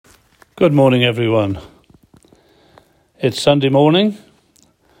Good morning, everyone. It's Sunday morning,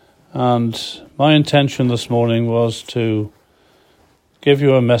 and my intention this morning was to give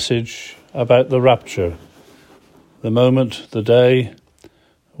you a message about the rapture, the moment, the day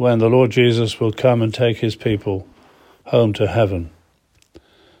when the Lord Jesus will come and take his people home to heaven.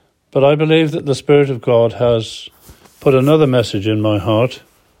 But I believe that the Spirit of God has put another message in my heart,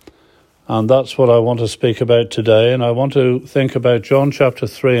 and that's what I want to speak about today. And I want to think about John chapter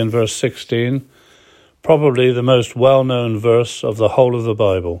 3 and verse 16, probably the most well-known verse of the whole of the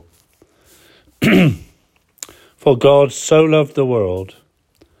Bible. For God so loved the world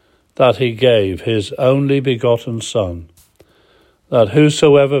that he gave his only begotten Son, that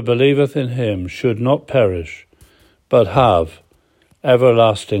whosoever believeth in him should not perish, but have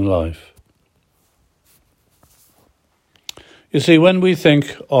everlasting life. You see, when we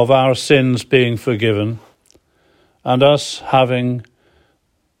think of our sins being forgiven and us having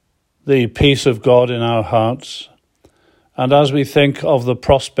the peace of God in our hearts, and as we think of the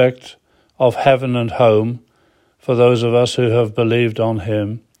prospect of heaven and home for those of us who have believed on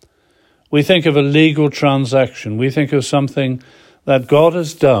him, we think of a legal transaction. We think of something that God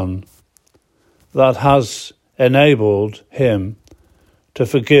has done that has enabled him to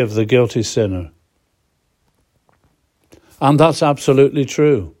forgive the guilty sinner. And that's absolutely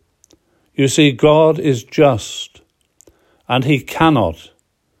true. You see, God is just, and he cannot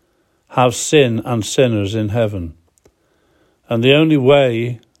have sin and sinners in heaven. And the only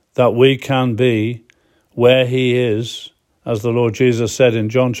way that we can be where he is, as the Lord Jesus said in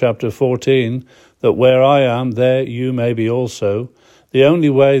John chapter 14, that where I am, there you may be also, the only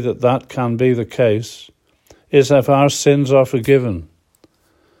way that that can be the case is if our sins are forgiven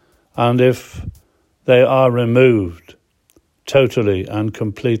and if they are removed totally and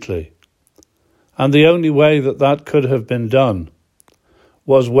completely. And the only way that that could have been done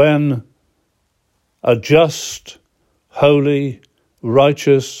was when a just, holy,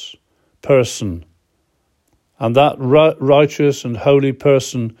 righteous person, and that righteous and holy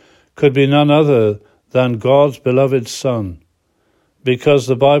person could be none other than God's beloved Son, because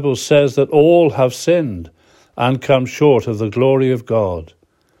the Bible says that all have sinned and come short of the glory of God.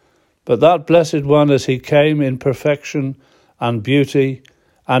 But that blessed one, as he came in perfection and beauty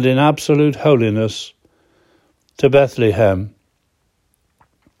and in absolute holiness to Bethlehem,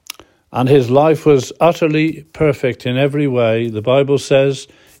 and his life was utterly perfect in every way. The Bible says,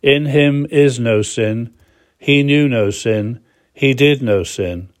 in him is no sin, he knew no sin, he did no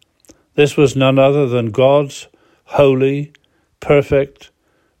sin. This was none other than God's holy, perfect,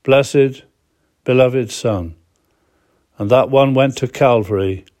 blessed, beloved Son. And that one went to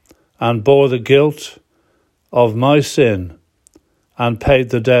Calvary and bore the guilt of my sin and paid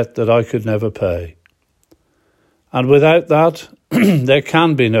the debt that I could never pay. And without that, there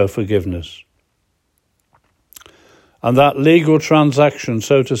can be no forgiveness. And that legal transaction,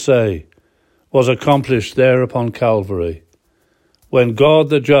 so to say, was accomplished there upon Calvary, when God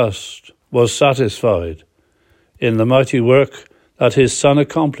the just was satisfied in the mighty work that his Son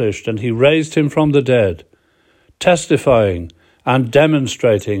accomplished, and he raised him from the dead, testifying and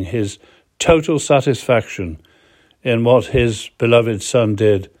demonstrating his total satisfaction in what his beloved Son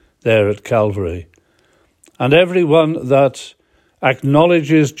did there at Calvary. And everyone that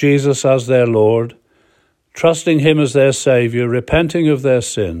acknowledges Jesus as their Lord, trusting him as their Saviour, repenting of their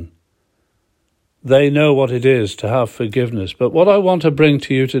sin, they know what it is to have forgiveness. But what I want to bring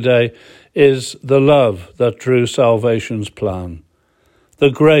to you today is the love that drew salvation's plan,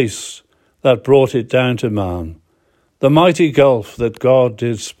 the grace that brought it down to man, the mighty gulf that God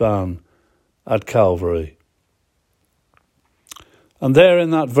did span at Calvary. And there in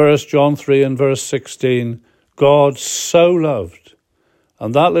that verse, John 3 and verse 16, God so loved.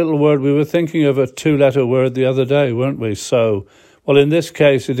 And that little word, we were thinking of a two-letter word the other day, weren't we? So. Well, in this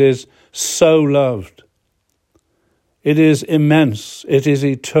case, it is so loved. It is immense. It is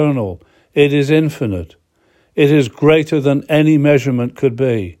eternal. It is infinite. It is greater than any measurement could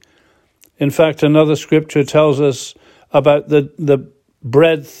be. In fact, another scripture tells us about the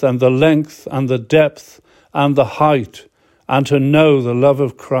breadth and the length and the depth and the height, and to know the love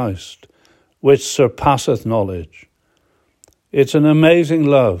of Christ, which surpasseth knowledge. It's an amazing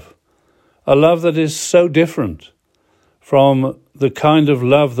love, a love that is so different from the kind of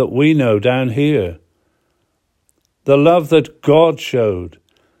love that we know down here. The love that God showed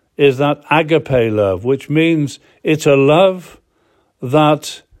is that agape love, which means it's a love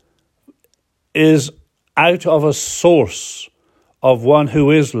that is out of a source of one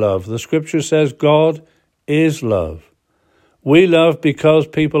who is love. The scripture says God is love. We love because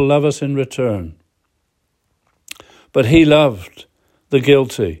people love us in return. But he loved the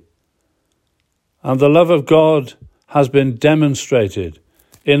guilty. And the love of God has been demonstrated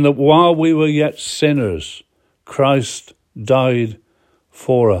in that while we were yet sinners, Christ died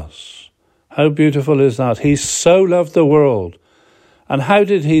for us. How beautiful is that? He so loved the world. And how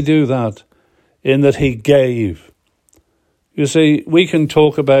did he do that? In that he gave. You see, we can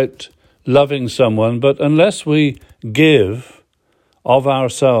talk about loving someone, but unless we give of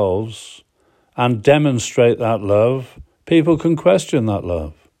ourselves and demonstrate that love, people can question that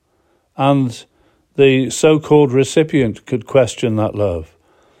love. And the so-called recipient could question that love.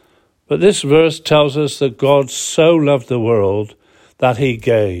 But this verse tells us that God so loved the world that he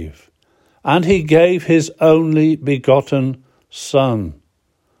gave. And he gave his only begotten Son,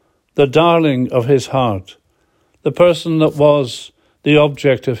 the darling of his heart, the person that was the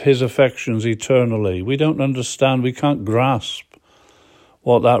object of his affections eternally. We don't understand, we can't grasp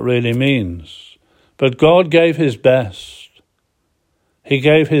what that really means. But God gave his best. He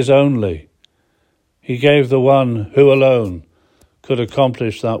gave his only. He gave the one who alone could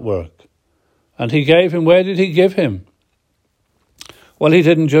accomplish that work. And he gave him, where did he give him? Well, he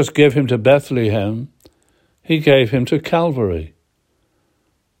didn't just give him to Bethlehem, he gave him to Calvary.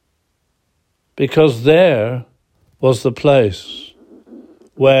 Because there was the place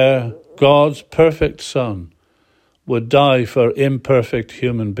where God's perfect Son would die for imperfect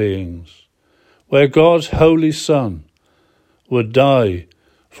human beings, where God's holy Son would die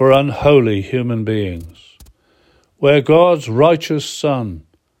for unholy human beings, where God's righteous Son,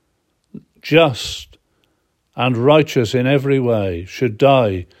 just and righteous in every way, should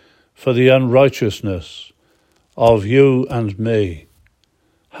die for the unrighteousness of you and me.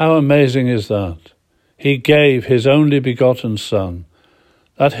 How amazing is that? He gave his only begotten Son,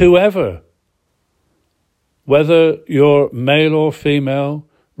 that whoever, whether you're male or female,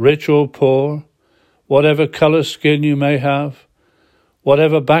 rich or poor, whatever colour skin you may have,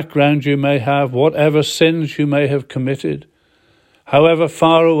 whatever background you may have, whatever sins you may have committed, however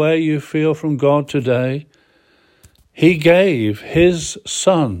far away you feel from God today, he gave his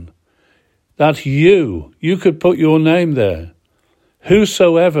Son, that you could put your name there.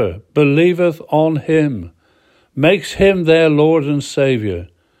 Whosoever believeth on him, makes him their Lord and Saviour,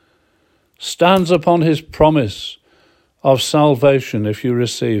 stands upon his promise of salvation if you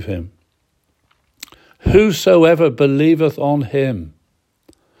receive him. Whosoever believeth on him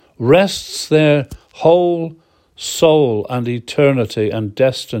rests their whole soul and eternity and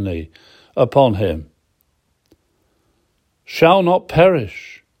destiny upon him, shall not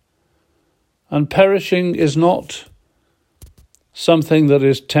perish. And perishing is not something that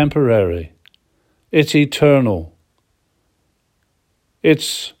is temporary. It's eternal.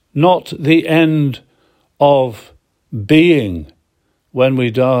 It's not the end of being when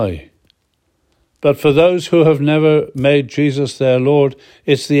we die. But for those who have never made Jesus their Lord,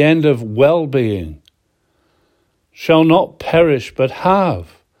 it's the end of well-being. Shall not perish, but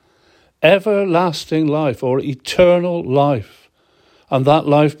have everlasting life or eternal life. And that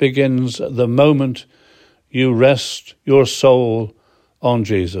life begins the moment you rest your soul on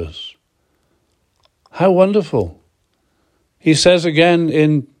Jesus. How wonderful. He says again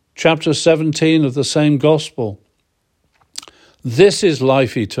in chapter 17 of the same gospel, this is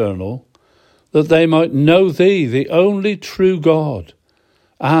life eternal, that they might know thee, the only true God,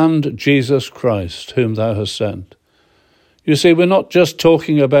 and Jesus Christ, whom thou hast sent. You see, we're not just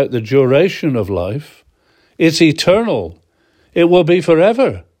talking about the duration of life. It's eternal. It will be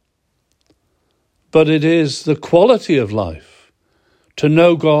forever. But it is the quality of life to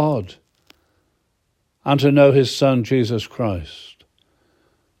know God and to know his Son, Jesus Christ.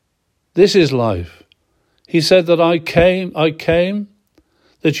 This is life. He said that I came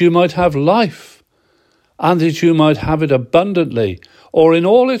that you might have life and that you might have it abundantly or in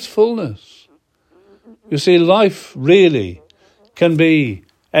all its fullness. You see, life really can be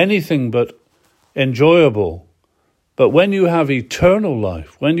anything but enjoyable. But when you have eternal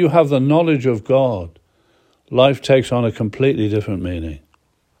life, when you have the knowledge of God, life takes on a completely different meaning.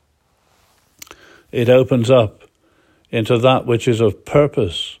 It opens up into that which is of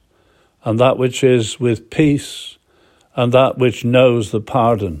purpose, and that which is with peace, and that which knows the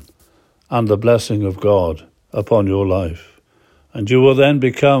pardon and the blessing of God upon your life. And you will then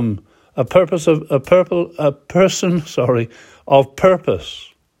become a person of purpose,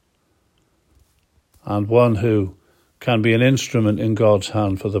 and one who can be an instrument in God's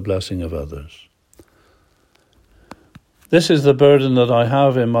hand for the blessing of others. This is the burden that I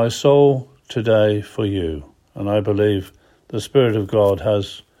have in my soul today for you, and I believe the Spirit of God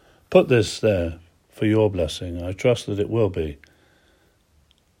has put this there for your blessing. I trust that it will be.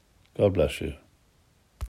 God bless you.